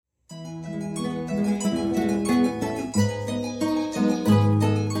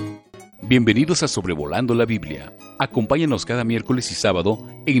Bienvenidos a Sobrevolando la Biblia. Acompáñanos cada miércoles y sábado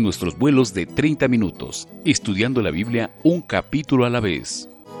en nuestros vuelos de 30 minutos, estudiando la Biblia un capítulo a la vez.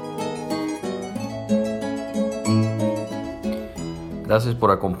 Gracias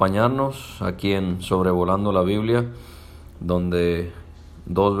por acompañarnos aquí en Sobrevolando la Biblia, donde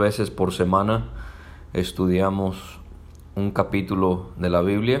 2 veces por semana estudiamos un capítulo de la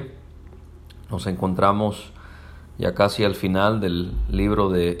Biblia. Nos encontramos ya casi al final del libro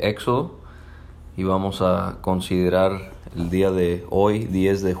de Éxodo y vamos a considerar el día de hoy,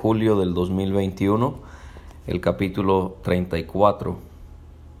 10 de julio del 2021, el capítulo 34.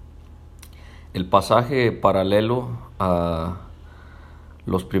 El pasaje paralelo a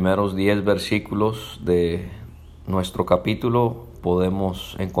los primeros 10 versículos de nuestro capítulo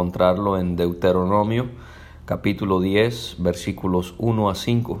podemos encontrarlo en Deuteronomio, capítulo 10, versículos 1 a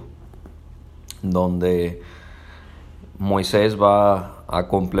 5, donde Moisés va a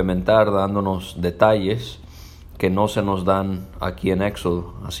complementar dándonos detalles que no se nos dan aquí en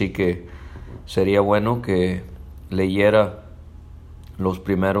Éxodo. Así que sería bueno que leyera los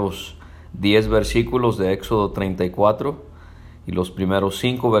primeros 10 versículos de Éxodo 34 y los primeros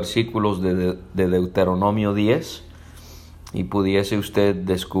 5 versículos de Deuteronomio 10 y pudiese usted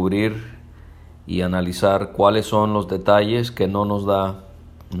descubrir y analizar cuáles son los detalles que no nos da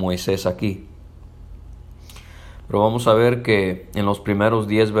Moisés aquí. Pero vamos a ver que en los primeros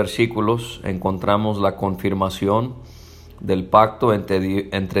 10 versículos encontramos la confirmación del pacto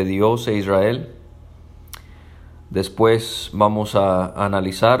entre Dios e Israel. Después vamos a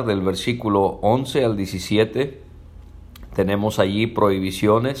analizar del versículo 11 al 17. Tenemos allí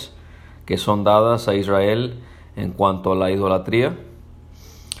prohibiciones que son dadas a Israel en cuanto a la idolatría.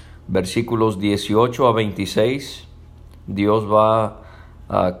 Versículos 18 a 26, Dios va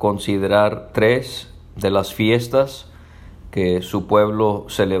a considerar 3 de las fiestas que su pueblo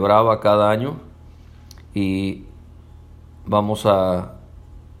celebraba cada año, y vamos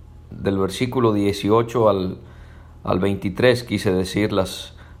del versículo 18 al 23, quise decir,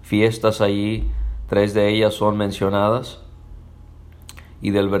 las fiestas allí, 3 de ellas son mencionadas,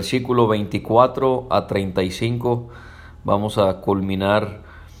 y del versículo 24 a 35 vamos a culminar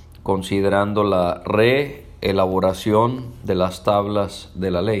considerando la reelaboración de las tablas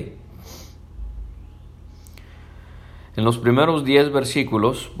de la ley. En los primeros 10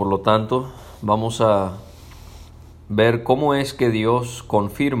 versículos, por lo tanto, vamos a ver cómo es que Dios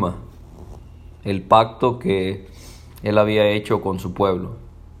confirma el pacto que Él había hecho con su pueblo.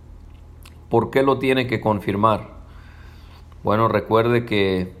 ¿Por qué lo tiene que confirmar? Bueno, recuerde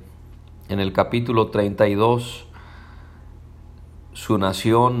que en el capítulo 32 su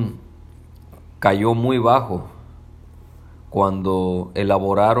nación cayó muy bajo cuando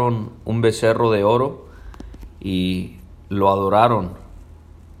elaboraron un becerro de oro y lo adoraron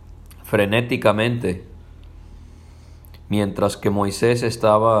frenéticamente, mientras que Moisés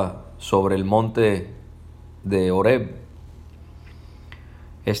estaba sobre el monte de Horeb.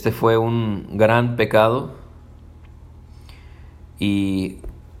 Este fue un gran pecado, y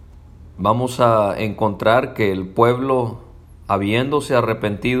vamos a encontrar que el pueblo, habiéndose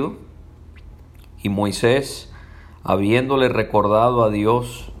arrepentido, y Moisés habiéndole recordado a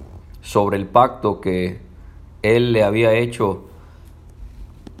Dios sobre el pacto que Él le había hecho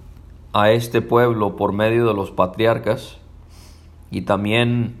a este pueblo por medio de los patriarcas, y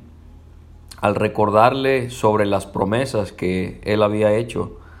también al recordarle sobre las promesas que Él había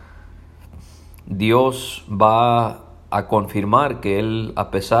hecho, Dios va a confirmar que Él, a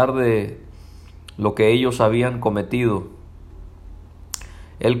pesar de lo que ellos habían cometido,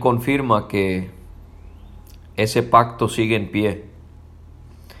 Él confirma que ese pacto sigue en pie.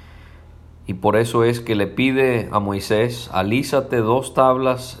 Y por eso es que le pide a Moisés: alízate 2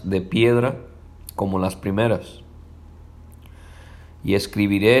 tablas de piedra como las primeras, y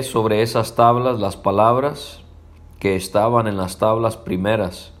escribiré sobre esas tablas las palabras que estaban en las tablas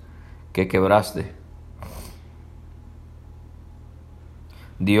primeras que quebraste.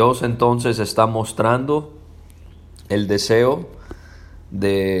 Dios entonces está mostrando el deseo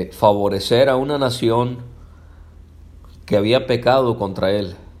de favorecer a una nación que había pecado contra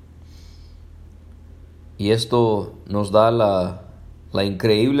Él. Y esto nos da la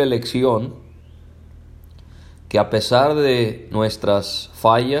increíble lección que, a pesar de nuestras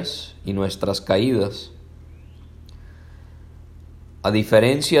fallas y nuestras caídas, a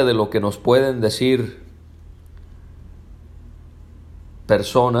diferencia de lo que nos pueden decir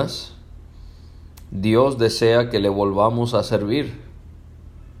personas, Dios desea que le volvamos a servir,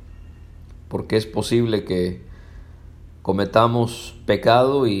 porque es posible que cometamos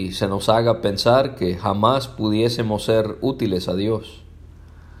pecado y se nos haga pensar que jamás pudiésemos ser útiles a Dios.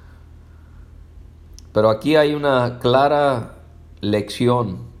 Pero aquí hay una clara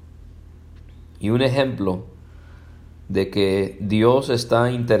lección y un ejemplo de que Dios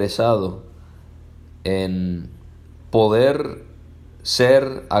está interesado en poder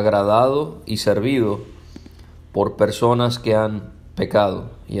ser agradado y servido por personas que han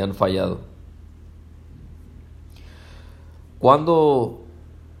pecado y han fallado. Cuando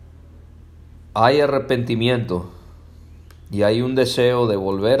hay arrepentimiento y hay un deseo de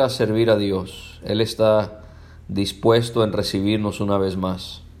volver a servir a Dios, Él está dispuesto en recibirnos una vez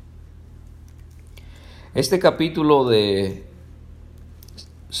más. Este capítulo de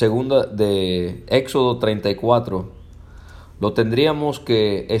Éxodo 34 lo tendríamos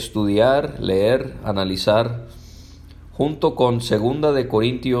que estudiar, leer, analizar junto con 2 de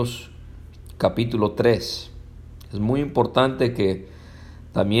Corintios capítulo 3. Es muy importante que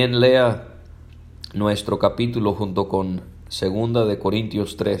también lea nuestro capítulo junto con 2 de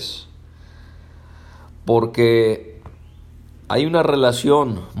Corintios 3, porque hay una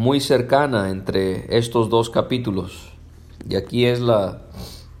relación muy cercana entre estos dos capítulos, y aquí es la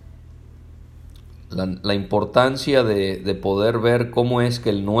importancia de poder ver cómo es que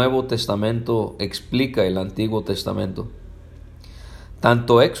el Nuevo Testamento explica el Antiguo Testamento.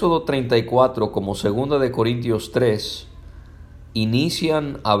 Tanto Éxodo 34 como 2 de Corintios 3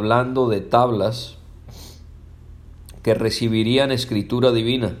 inician hablando de tablas que recibirían escritura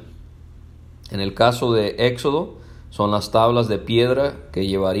divina. En el caso de Éxodo, son las tablas de piedra que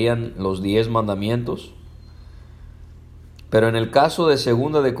llevarían los 10 mandamientos. Pero en el caso de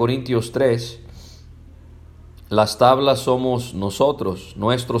 2 de Corintios 3, las tablas somos nosotros,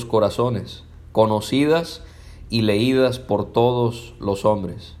 nuestros corazones, conocidas y leídas por todos los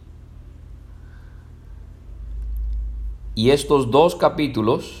hombres. Y estos dos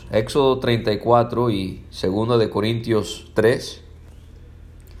capítulos, Éxodo 34 y 2 de Corintios 3,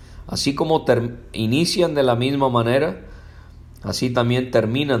 así como inician de la misma manera, así también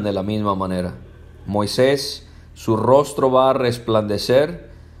terminan de la misma manera. Moisés, su rostro va a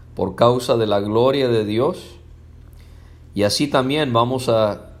resplandecer por causa de la gloria de Dios, y así también vamos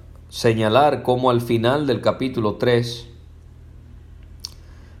a señalar cómo al final del capítulo 3,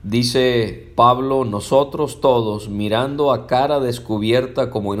 dice Pablo, nosotros todos, mirando a cara descubierta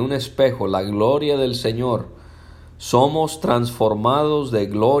como en un espejo la gloria del Señor, somos transformados de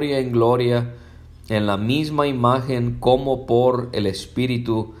gloria en gloria en la misma imagen como por el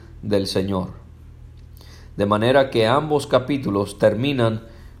Espíritu del Señor. De manera que ambos capítulos terminan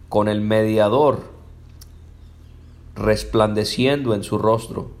con el mediador resplandeciendo en su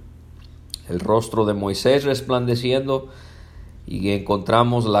rostro, el rostro de Moisés resplandeciendo, y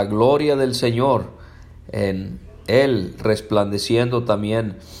encontramos la gloria del Señor en él resplandeciendo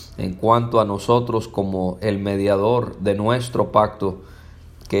también en cuanto a nosotros como el mediador de nuestro pacto,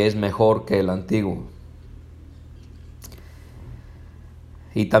 que es mejor que el antiguo.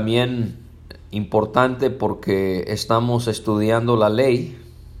 Y también importante porque estamos estudiando la ley.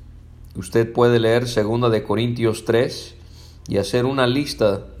 Usted puede leer 2 de Corintios 3 y hacer una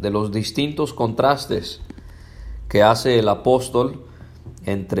lista de los distintos contrastes que hace el apóstol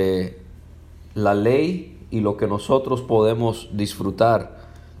entre la ley y lo que nosotros podemos disfrutar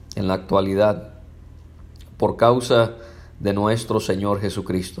en la actualidad por causa de nuestro Señor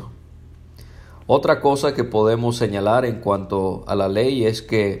Jesucristo. Otra cosa que podemos señalar en cuanto a la ley es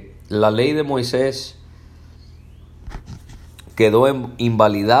que la ley de Moisés quedó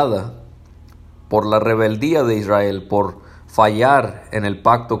invalidada por la rebeldía de Israel, por fallar en el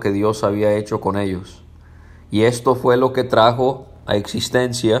pacto que Dios había hecho con ellos. Y esto fue lo que trajo a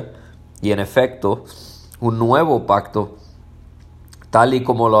existencia y en efecto un nuevo pacto, tal y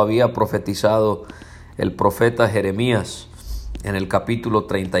como lo había profetizado el profeta Jeremías en el capítulo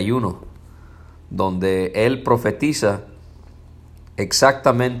 31, donde él profetiza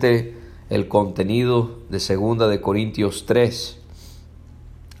exactamente el contenido de 2 de Corintios 3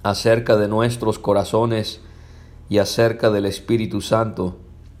 acerca de nuestros corazones y acerca del Espíritu Santo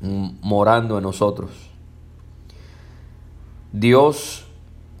morando en nosotros. Dios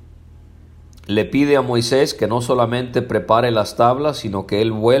le pide a Moisés que no solamente prepare las tablas, sino que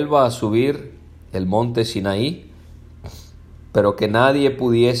él vuelva a subir el monte Sinaí, pero que nadie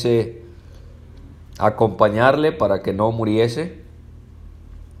pudiese acompañarle para que no muriese.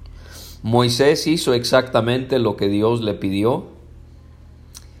 Moisés hizo exactamente lo que Dios le pidió,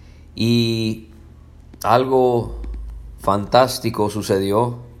 y algo fantástico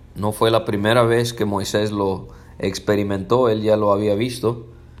sucedió. No fue la primera vez que Moisés lo experimentó, él ya lo había visto,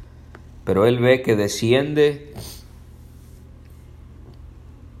 pero él ve que desciende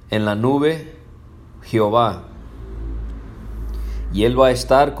en la nube Jehová, y él va a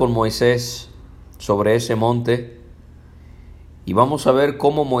estar con Moisés sobre ese monte y vamos a ver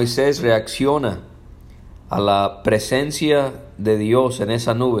cómo Moisés reacciona a la presencia de Dios en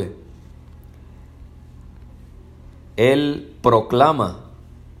esa nube. Él proclama,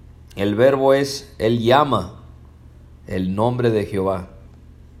 el verbo es, él llama el nombre de Jehová.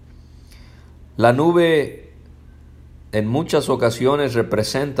 La nube en muchas ocasiones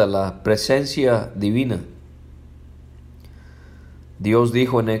representa la presencia divina. Dios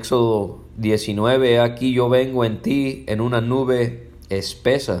dijo en Éxodo 19, aquí yo vengo en ti en una nube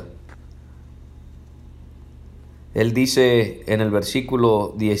espesa. Él dice en el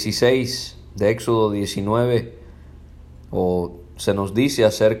versículo 16 de Éxodo 19, o se nos dice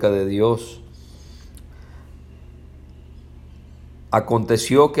acerca de Dios,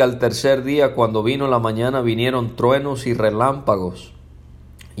 aconteció que al tercer día, cuando vino la mañana, vinieron truenos y relámpagos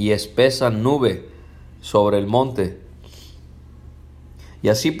y espesa nube sobre el monte. Y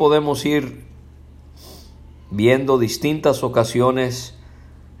así podemos ir viendo distintas ocasiones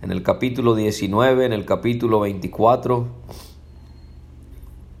en el capítulo 19, en el capítulo 24,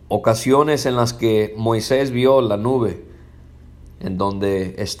 ocasiones en las que Moisés vio la nube, en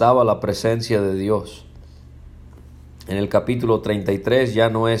donde estaba la presencia de Dios. En el capítulo 33 ya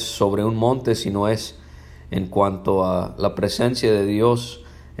no es sobre un monte, sino es en cuanto a la presencia de Dios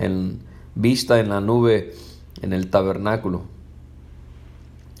vista en la nube en el tabernáculo.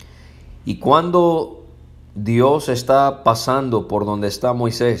 Y cuando Dios está pasando por donde está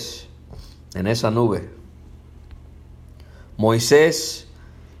Moisés, en esa nube, Moisés,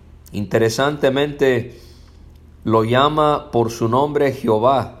 interesantemente, lo llama por su nombre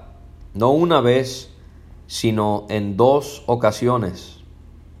Jehová, no una vez, sino en dos ocasiones.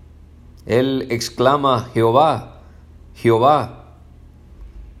 Él exclama Jehová, Jehová.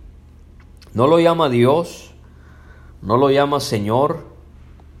 No lo llama Dios, no lo llama Señor,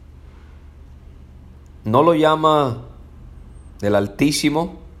 no lo llama el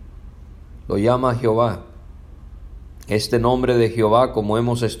Altísimo, lo llama Jehová. Este nombre de Jehová, como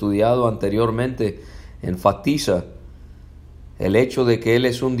hemos estudiado anteriormente, enfatiza el hecho de que Él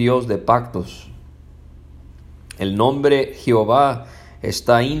es un Dios de pactos. El nombre Jehová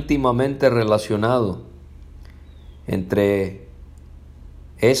está íntimamente relacionado entre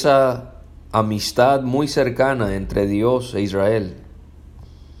esa amistad muy cercana entre Dios e Israel.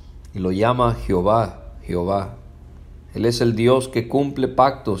 Y lo llama Jehová, Jehová. Él es el Dios que cumple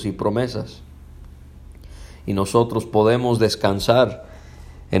pactos y promesas. Y nosotros podemos descansar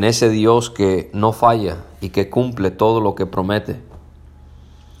en ese Dios que no falla y que cumple todo lo que promete.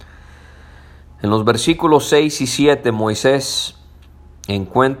 En los versículos 6 y 7, Moisés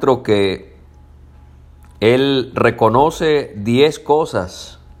encuentro que él reconoce 10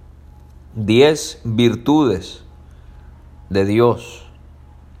 cosas, 10 virtudes de Dios.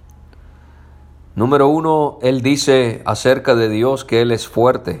 Número 1, él dice acerca de Dios que Él es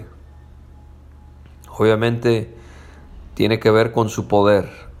fuerte. Obviamente tiene que ver con su poder.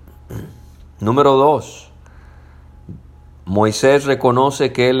 Número 2, Moisés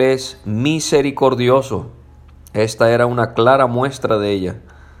reconoce que Él es misericordioso. Esta era una clara muestra de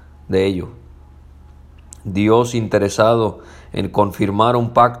ello. Dios interesado en confirmar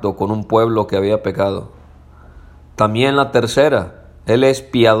un pacto con un pueblo que había pecado. También la tercera, Él es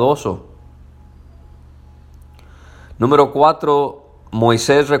piadoso. Número 4,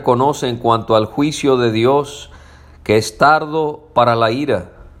 Moisés reconoce en cuanto al juicio de Dios que es tardo para la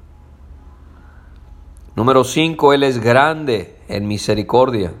ira. Número 5, Él es grande en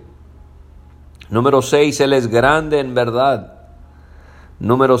misericordia. Número 6, Él es grande en verdad.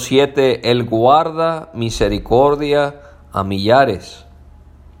 Número 7, Él guarda misericordia a millares.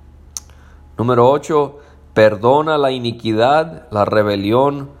 Número 8, perdona la iniquidad, la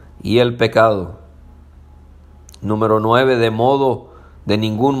rebelión y el pecado. Número 9, de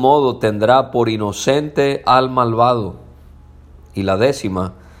ningún modo tendrá por inocente al malvado. Y la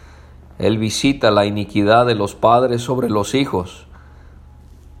 10ª, Él visita la iniquidad de los padres sobre los hijos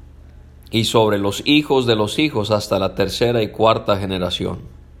y sobre los hijos de los hijos hasta la 3ª y 4ª generación.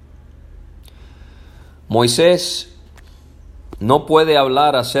 Moisés no puede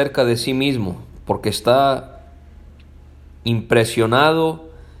hablar acerca de sí mismo porque está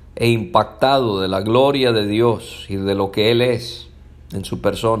impresionado e impactado de la gloria de Dios y de lo que Él es en su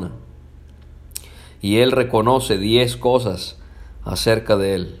persona. Y Él reconoce 10 cosas acerca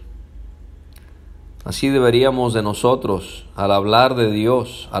de Él. Así deberíamos de nosotros, al hablar de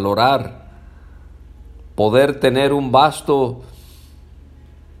Dios, al orar, poder tener un vasto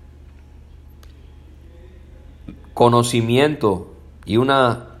conocimiento y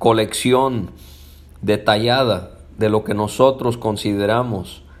una colección detallada de lo que nosotros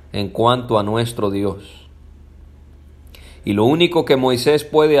consideramos en cuanto a nuestro Dios. Y lo único que Moisés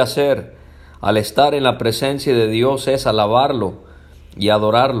puede hacer al estar en la presencia de Dios es alabarlo y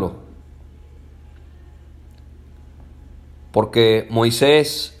adorarlo. Porque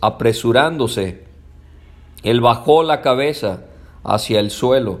Moisés, apresurándose, él bajó la cabeza hacia el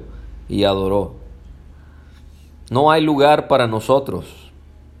suelo y adoró. No hay lugar para nosotros.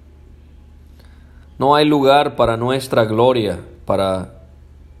 No hay lugar para nuestra gloria, para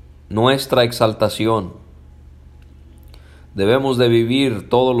nuestra exaltación. Debemos de vivir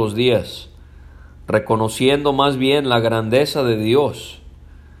todos los días reconociendo más bien la grandeza de Dios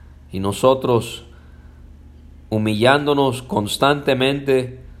y nosotros humillándonos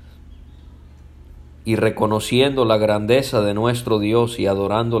constantemente y reconociendo la grandeza de nuestro Dios y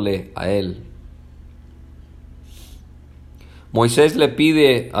adorándole a Él. Moisés le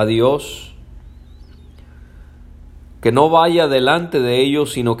pide a Dios que no vaya delante de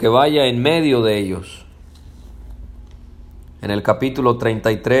ellos, sino que vaya en medio de ellos. En el capítulo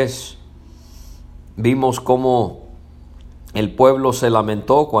 33 vimos cómo el pueblo se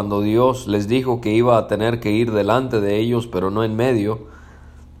lamentó cuando Dios les dijo que iba a tener que ir delante de ellos, pero no en medio,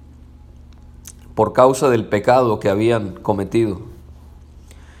 por causa del pecado que habían cometido.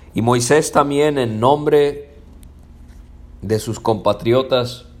 Y Moisés también, en nombre de sus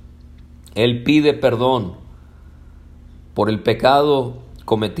compatriotas, él pide perdón por el pecado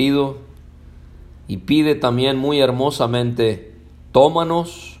cometido y pide también muy hermosamente: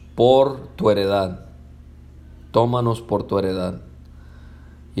 tómanos por tu heredad. Tómanos por tu heredad.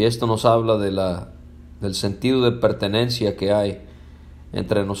 Y esto nos habla del sentido de pertenencia que hay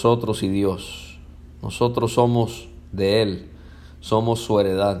entre nosotros y Dios. Nosotros somos de Él, somos su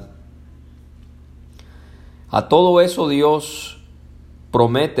heredad. A todo eso Dios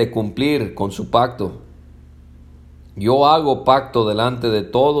promete cumplir con su pacto. Yo hago pacto delante de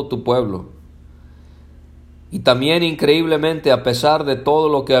todo tu pueblo. Y también, increíblemente, a pesar de todo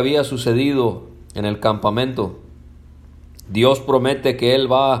lo que había sucedido en el campamento, Dios promete que Él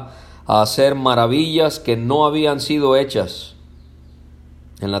va a hacer maravillas que no habían sido hechas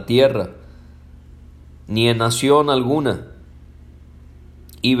en la tierra, ni en nación alguna.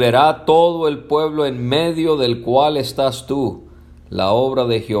 Y verá todo el pueblo en medio del cual estás tú, la obra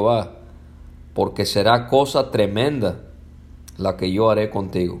de Jehová, porque será cosa tremenda la que yo haré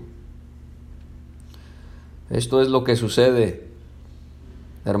contigo. Esto es lo que sucede,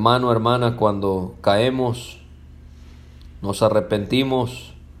 hermano, hermana, cuando caemos, nos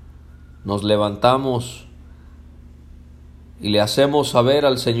arrepentimos, nos levantamos y le hacemos saber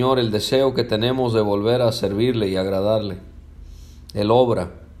al Señor el deseo que tenemos de volver a servirle y agradarle. Él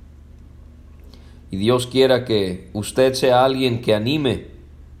obra. Y Dios quiera que usted sea alguien que anime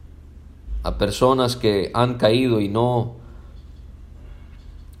a personas que han caído y no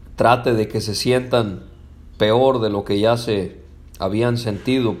trate de que se sientan peor de lo que ya se habían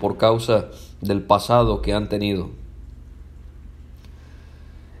sentido por causa del pasado que han tenido.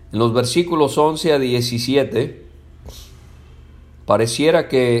 En los versículos 11 a 17, pareciera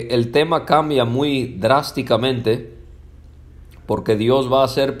que el tema cambia muy drásticamente, porque Dios va a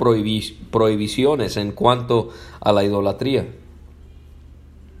hacer prohibiciones en cuanto a la idolatría.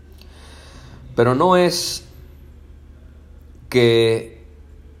 Pero no es que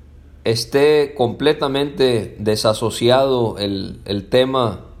esté completamente desasociado el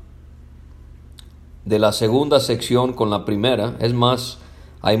tema de la segunda sección con la primera. Es más,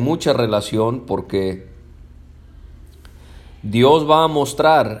 hay mucha relación, porque Dios va a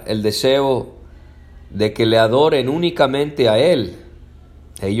mostrar el deseo de que le adoren únicamente a Él.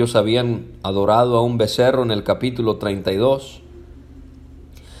 Ellos habían adorado a un becerro en el capítulo 32.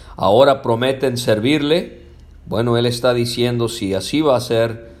 Ahora prometen servirle. Bueno, Él está diciendo, si así va a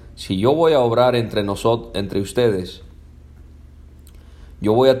ser, si yo voy a obrar entre ustedes,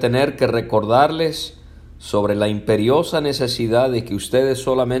 yo voy a tener que recordarles sobre la imperiosa necesidad de que ustedes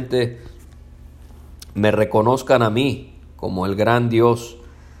solamente me reconozcan a mí como el gran Dios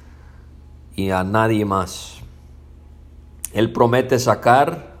y a nadie más. Él promete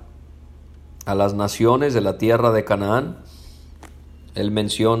sacar a las naciones de la tierra de Canaán. Él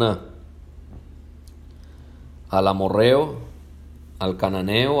menciona al amorreo, al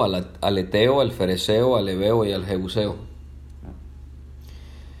cananeo, al eteo, al fereceo, al heveo y al jebuseo.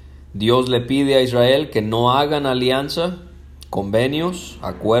 Dios le pide a Israel que no hagan alianza, convenios,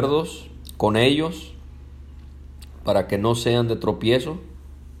 acuerdos con ellos, para que no sean de tropiezo.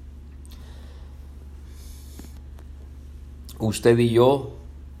 Usted y yo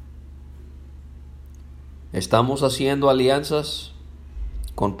estamos haciendo alianzas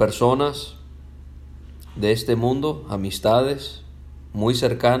con personas de este mundo, amistades, muy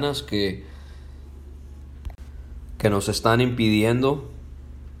cercanas que nos están impidiendo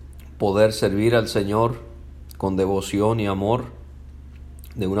poder servir al Señor con devoción y amor,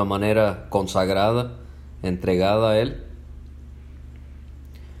 de una manera consagrada, entregada a Él.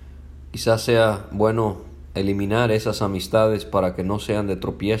 Quizás sea bueno eliminar esas amistades para que no sean de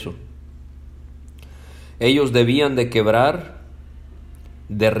tropiezo. Ellos debían de quebrar,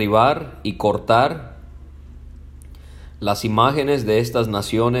 derribar y cortar las imágenes de estas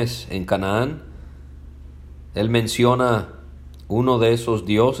naciones en Canaán. Él menciona uno de esos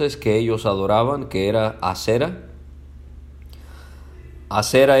dioses que ellos adoraban, que era Acera.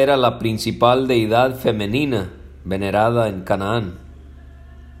 Acera era la principal deidad femenina venerada en Canaán,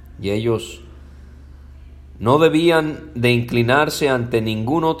 y ellos no debían de inclinarse ante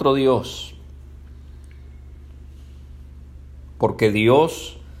ningún otro dios, porque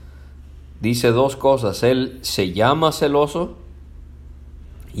Dios dice dos cosas: Él se llama celoso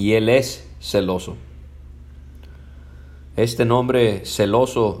y Él es celoso. Este nombre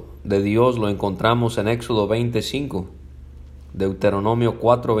celoso de Dios lo encontramos en Éxodo 25, Deuteronomio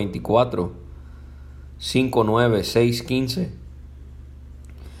 4:24, 5:9, 6:15.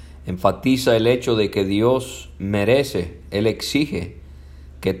 Enfatiza el hecho de que Dios merece, Él exige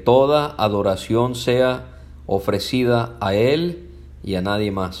que toda adoración sea ofrecida a Él y a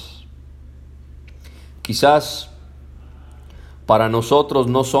nadie más. Quizás para nosotros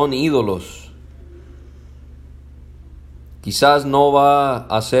no son ídolos. Quizás no va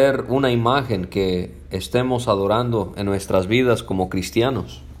a ser una imagen que estemos adorando en nuestras vidas como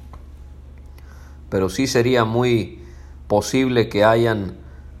cristianos, pero sí sería muy posible que hayan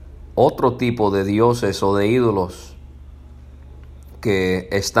otro tipo de dioses o de ídolos que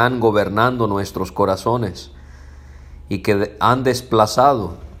están gobernando nuestros corazones y que han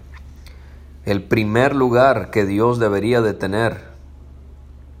desplazado el primer lugar que Dios debería de tener.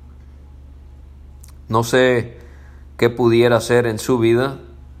 No sé qué pudiera ser en su vida,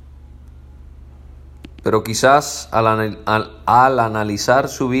 pero quizás al analizar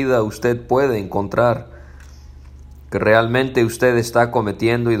su vida usted puede encontrar que realmente usted está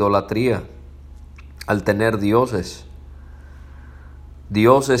cometiendo idolatría al tener dioses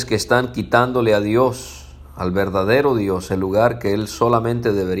que están quitándole a Dios, al verdadero Dios, el lugar que Él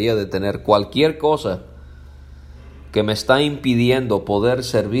solamente debería de tener. Cualquier cosa que me está impidiendo poder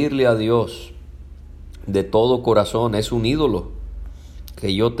servirle a Dios de todo corazón es un ídolo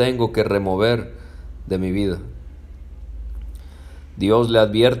que yo tengo que remover de mi vida. Dios le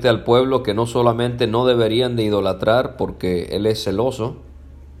advierte al pueblo que no solamente no deberían de idolatrar porque Él es celoso,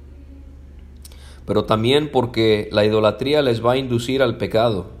 pero también porque la idolatría les va a inducir al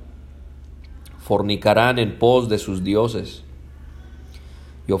pecado. Fornicarán en pos de sus dioses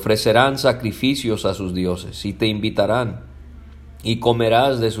y ofrecerán sacrificios a sus dioses, y te invitarán y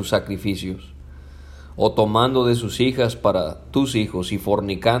comerás de sus sacrificios, o tomando de sus hijas para tus hijos y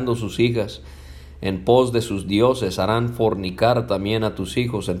fornicando sus hijas en pos de sus dioses, harán fornicar también a tus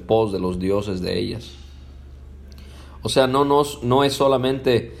hijos en pos de los dioses de ellas. O sea, no es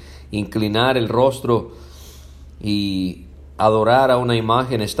solamente inclinar el rostro y adorar a una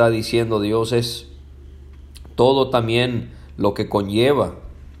imagen, está diciendo Dios, es todo también lo que conlleva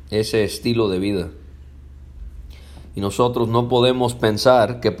ese estilo de vida. Y nosotros no podemos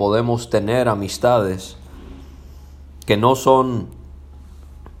pensar que podemos tener amistades que no son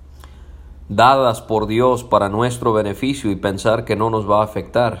dadas por Dios para nuestro beneficio y pensar que no nos va a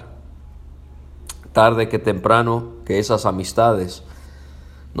afectar. Tarde que temprano, que esas amistades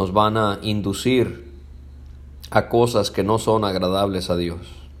nos van a inducir a cosas que no son agradables a Dios.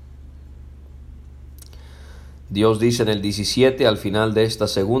 Dios dice en el 17, al final de esta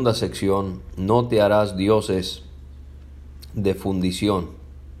segunda sección: no te harás dioses de fundición.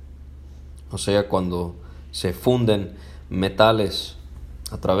 O sea, cuando se funden metales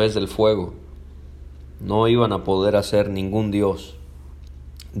a través del fuego, no iban a poder hacer ningún dios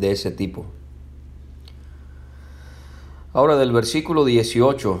de ese tipo. Ahora, del versículo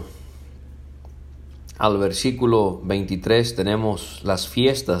 18 al versículo 23 tenemos las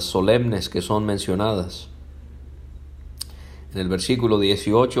fiestas solemnes que son mencionadas. En el versículo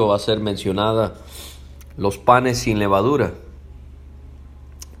 18 va a ser mencionada los panes sin levadura,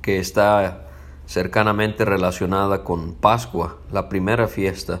 que está cercanamente relacionada con Pascua, la primera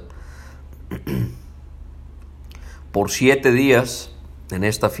fiesta. Por 7 días, en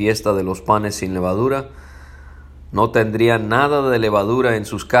esta fiesta de los panes sin levadura, no tendrían nada de levadura en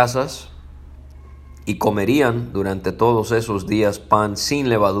sus casas y comerían durante todos esos días pan sin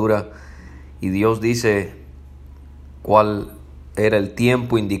levadura. Y Dios dice cuál era el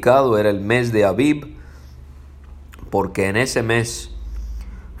tiempo indicado: era el mes de Abib, porque en ese mes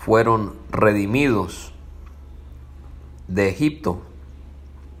fueron redimidos de Egipto,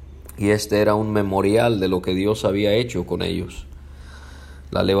 y este era un memorial de lo que Dios había hecho con ellos.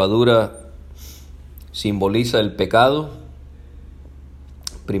 La levadura simboliza el pecado.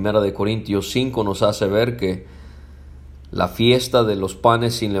 Primera de Corintios 5 nos hace ver que la fiesta de los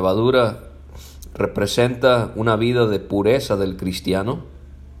panes sin levadura representa una vida de pureza del cristiano.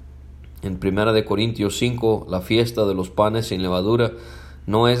 En Primera de Corintios 5, la fiesta de los panes sin levadura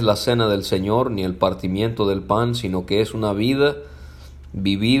no es la cena del Señor ni el partimiento del pan, sino que es una vida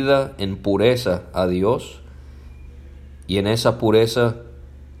vivida en pureza a Dios, y en esa pureza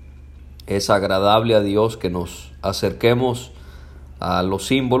es agradable a Dios que nos acerquemos a los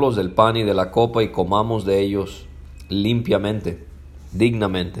símbolos del pan y de la copa y comamos de ellos limpiamente,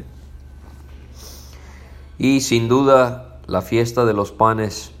 dignamente. Y sin duda la fiesta de los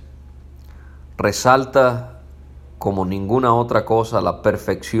panes resalta como ninguna otra cosa la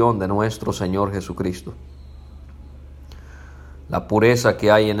perfección de nuestro Señor Jesucristo. La pureza que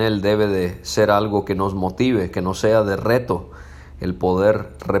hay en Él debe de ser algo que nos motive, que no sea de reto el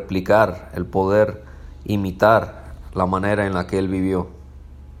poder replicar, el poder imitar la manera en la que Él vivió.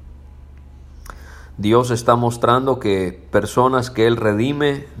 Dios está mostrando que personas que Él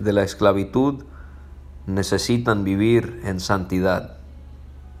redime de la esclavitud necesitan vivir en santidad.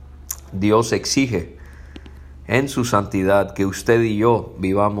 Dios exige en su santidad que usted y yo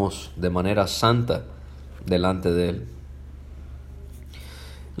vivamos de manera santa delante de Él.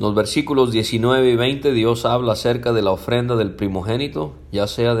 En los versículos 19 y 20 Dios habla acerca de la ofrenda del primogénito, ya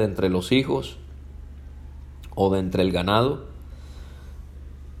sea de entre los hijos o de entre el ganado.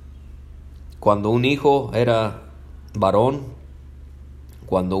 Cuando un hijo era varón,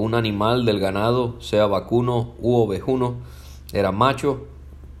 cuando un animal del ganado, sea vacuno u ovejuno, era macho,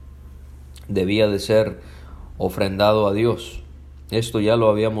 debía de ser ofrendado a Dios. Esto ya lo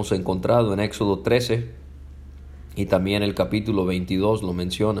habíamos encontrado en Éxodo 13. Y también el capítulo 22 lo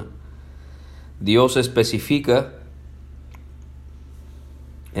menciona. Dios especifica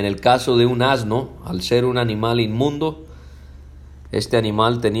en el caso de un asno, al ser un animal inmundo, este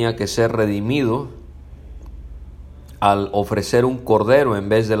animal tenía que ser redimido al ofrecer un cordero en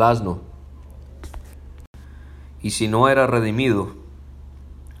vez del asno. Y si no era redimido,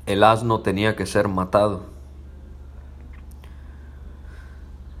 el asno tenía que ser matado.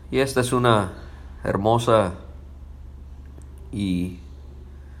 Y esta es una hermosa y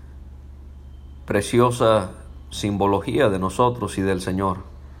preciosa simbología de nosotros y del Señor.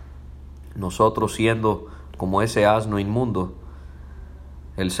 Nosotros siendo como ese asno inmundo,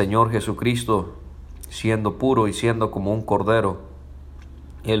 el Señor Jesucristo siendo puro y siendo como un cordero,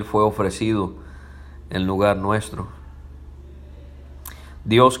 Él fue ofrecido en lugar nuestro.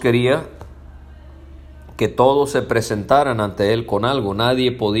 Dios quería que todos se presentaran ante Él con algo.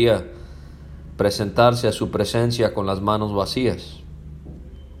 Nadie podía presentarse a su presencia con las manos vacías.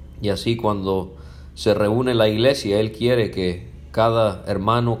 Y así cuando se reúne la iglesia, Él quiere que cada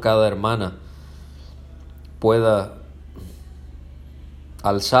hermano, cada hermana pueda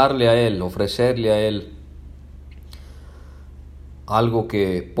alzarle a Él, ofrecerle a Él algo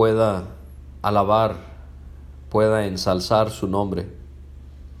que pueda alabar, pueda ensalzar su nombre.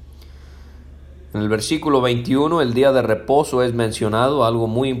 En el versículo 21, el día de reposo es mencionado, algo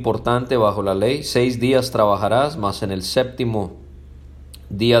muy importante bajo la ley. 6 días trabajarás, mas en el 7º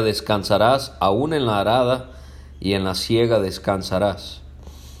día descansarás, aún en la arada y en la siega descansarás.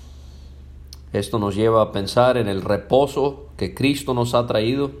 Esto nos lleva a pensar en el reposo que Cristo nos ha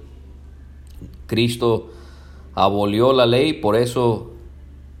traído. Cristo abolió la ley, por eso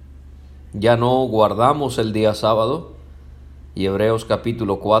ya no guardamos el día sábado. Y Hebreos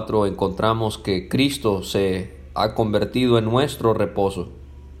capítulo 4 encontramos que Cristo se ha convertido en nuestro reposo.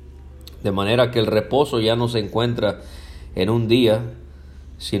 De manera que el reposo ya no se encuentra en un día,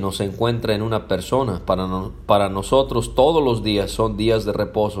 sino se encuentra en una persona. Para nosotros todos los días son días de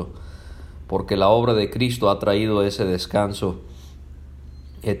reposo, porque la obra de Cristo ha traído ese descanso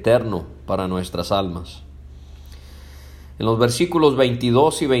eterno para nuestras almas. En los versículos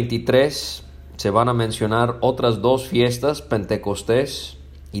 22 y 23 se van a mencionar otras 2 fiestas, Pentecostés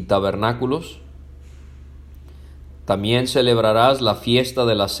y Tabernáculos. También celebrarás la fiesta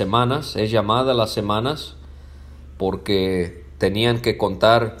de las semanas. Es llamada las semanas porque tenían que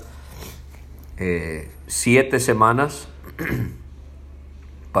contar 7 semanas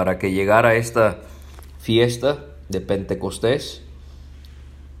para que llegara esta fiesta de Pentecostés.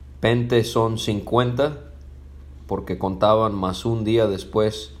 Pente son 50 porque contaban más un día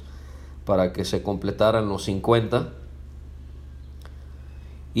después para que se completaran los 50.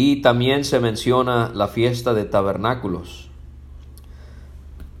 Y también se menciona la fiesta de tabernáculos.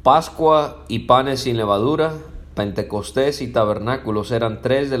 Pascua y panes sin levadura, Pentecostés y tabernáculos eran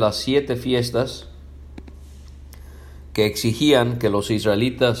 3 de las 7 fiestas que exigían que los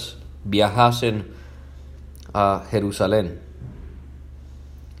israelitas viajasen a Jerusalén.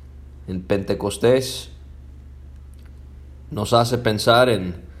 En Pentecostés nos hace pensar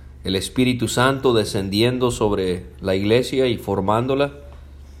en el Espíritu Santo descendiendo sobre la iglesia y formándola,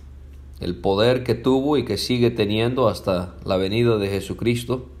 el poder que tuvo y que sigue teniendo hasta la venida de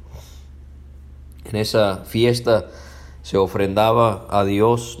Jesucristo. En esa fiesta se ofrendaba a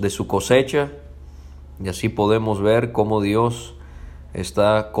Dios de su cosecha, y así podemos ver cómo Dios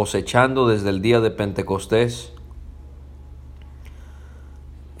está cosechando desde el día de Pentecostés,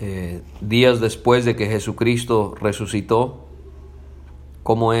 días después de que Jesucristo resucitó,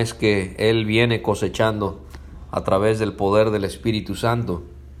 cómo es que Él viene cosechando a través del poder del Espíritu Santo.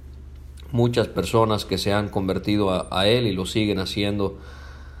 Muchas personas que se han convertido a Él y lo siguen haciendo.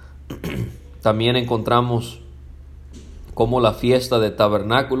 También encontramos cómo la fiesta de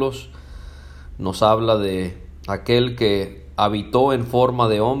tabernáculos nos habla de aquel que habitó en forma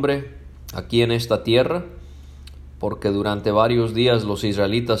de hombre aquí en esta tierra, porque durante varios días los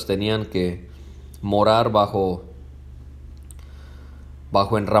israelitas tenían que morar bajo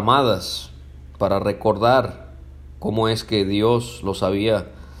enramadas para recordar cómo es que Dios los había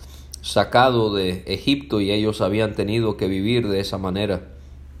sacado de Egipto y ellos habían tenido que vivir de esa manera.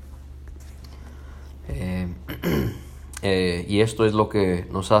 Y esto es lo que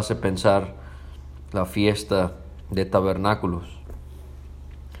nos hace pensar la fiesta de tabernáculos.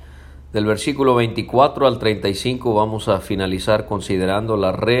 Del versículo 24 al 35 vamos a finalizar considerando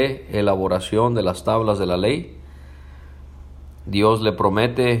la reelaboración de las tablas de la ley. Dios le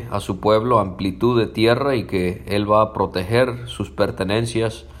promete a su pueblo amplitud de tierra y que Él va a proteger sus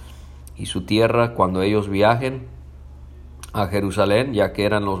pertenencias y su tierra cuando ellos viajen a Jerusalén, ya que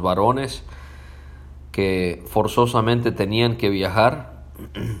eran los varones que forzosamente tenían que viajar.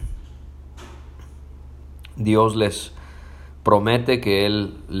 Dios les promete que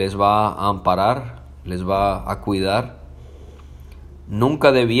Él les va a amparar, les va a cuidar.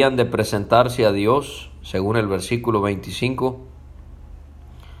 Nunca debían de presentarse a Dios, según el versículo 25,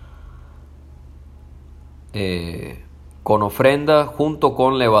 con ofrenda junto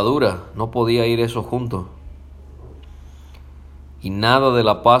con levadura. No podía ir eso junto. Y nada de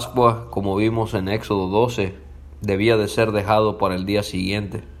la Pascua, como vimos en Éxodo 12, debía de ser dejado para el día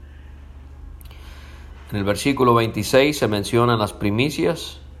siguiente. En el versículo 26 se mencionan las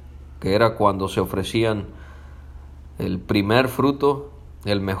primicias, que era cuando se ofrecían el primer fruto,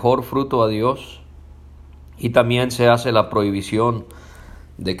 el mejor fruto a Dios. Y también se hace la prohibición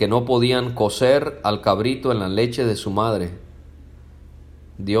de que no podían cocer al cabrito en la leche de su madre.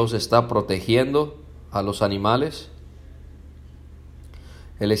 Dios está protegiendo a los animales.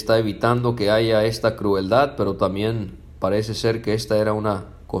 Él está evitando que haya esta crueldad, pero también parece ser que esta era una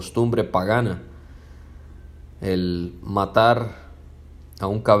costumbre pagana, el matar a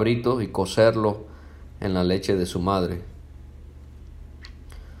un cabrito y cocerlo en la leche de su madre.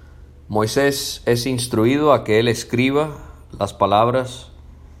 Moisés es instruido a que él escriba las palabras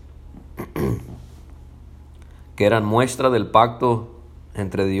que eran muestra del pacto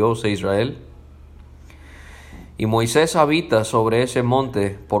entre Dios e Israel. Y Moisés habita sobre ese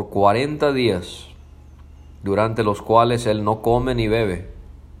monte por 40 días, durante los cuales él no come ni bebe,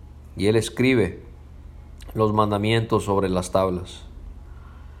 y él escribe los mandamientos sobre las tablas.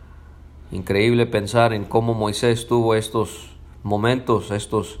 Increíble pensar en cómo Moisés tuvo estos momentos,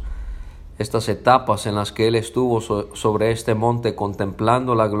 estas etapas en las que él estuvo sobre este monte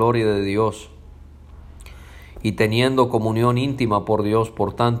contemplando la gloria de Dios y teniendo comunión íntima por Dios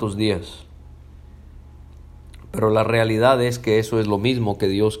por tantos días. Pero la realidad es que eso es lo mismo que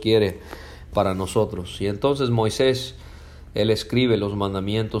Dios quiere para nosotros. Y entonces Moisés, él escribe los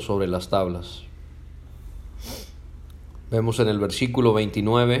mandamientos sobre las tablas. Vemos en el versículo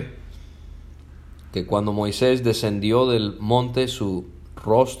 29 que cuando Moisés descendió del monte, su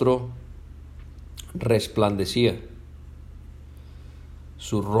rostro resplandecía.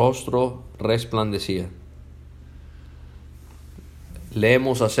 Su rostro resplandecía.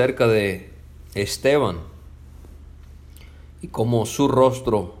 Leemos acerca de Esteban y cómo su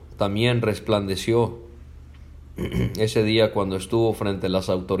rostro también resplandeció ese día cuando estuvo frente a las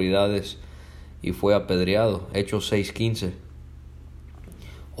autoridades y fue apedreado. Hechos 6:15.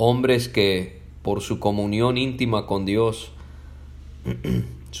 Hombres que por su comunión íntima con Dios,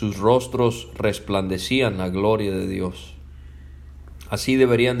 sus rostros resplandecían la gloria de Dios. Así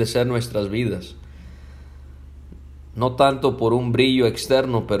deberían de ser nuestras vidas. No tanto por un brillo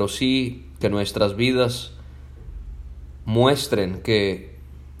externo, pero sí que nuestras vidas muestren que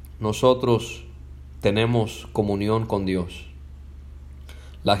nosotros tenemos comunión con Dios.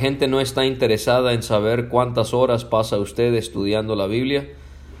 La gente no está interesada en saber cuántas horas pasa usted estudiando la Biblia.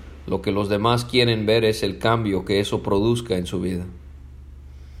 Lo que los demás quieren ver es el cambio que eso produzca en su vida.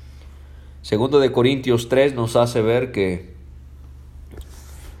 Segundo de Corintios 3 nos hace ver que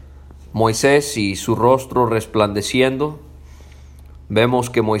Moisés y su rostro resplandeciendo, vemos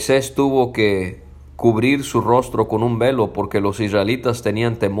que Moisés tuvo que cubrir su rostro con un velo porque los israelitas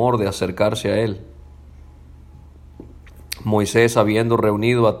tenían temor de acercarse a él. Moisés, habiendo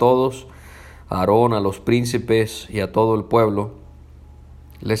reunido a todos, a Aarón, a los príncipes y a todo el pueblo,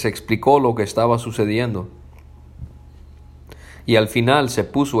 les explicó lo que estaba sucediendo. Y al final se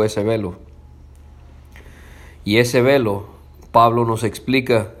puso ese velo. Y ese velo, Pablo nos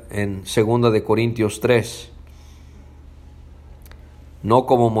explica en 2 de Corintios 3, no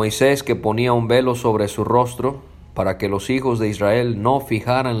como Moisés, que ponía un velo sobre su rostro para que los hijos de Israel no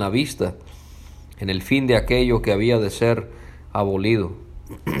fijaran la vista en el fin de aquello que había de ser abolido.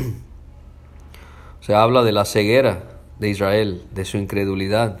 Se habla de la ceguera de Israel, de su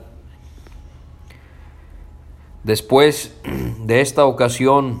incredulidad. Después de esta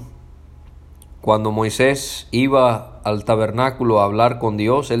ocasión, cuando Moisés iba al tabernáculo a hablar con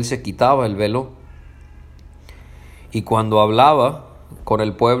Dios, él se quitaba el velo, y cuando hablaba con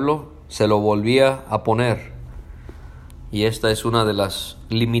el pueblo se lo volvía a poner. Y esta es una de las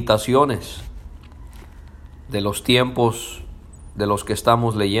limitaciones de los tiempos de los que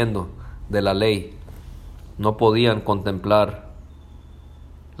estamos leyendo de la ley. No podían contemplar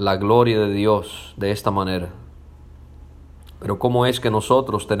la gloria de Dios de esta manera. Pero ¿cómo es que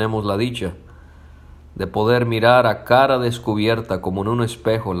nosotros tenemos la dicha de poder mirar a cara descubierta como en un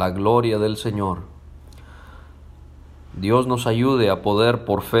espejo la gloria del Señor? Dios nos ayude a poder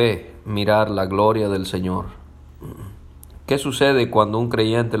por fe mirar la gloria del Señor. ¿Qué sucede cuando un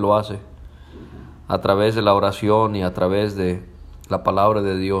creyente lo hace? A través de la oración y a través de la palabra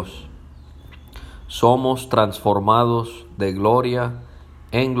de Dios. Somos transformados de gloria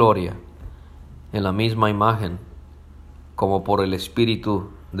en gloria, en la misma imagen, como por el Espíritu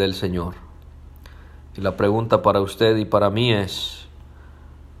del Señor. Y la pregunta para usted y para mí es,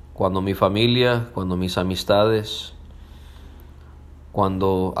 cuando mi familia, cuando mis amistades,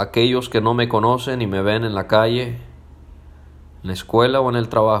 cuando aquellos que no me conocen y me ven en la calle, en la escuela o en el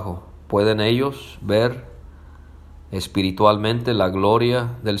trabajo, ¿pueden ellos ver espiritualmente la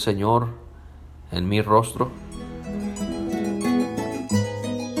gloria del Señor en mi rostro?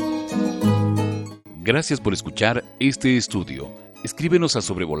 Gracias por escuchar este estudio. Escríbenos a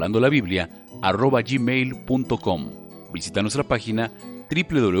sobrevolandolabiblia@gmail.com. Visita nuestra página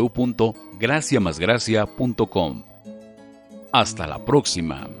www.graciamasgracia.com. Hasta la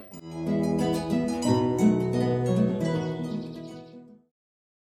próxima.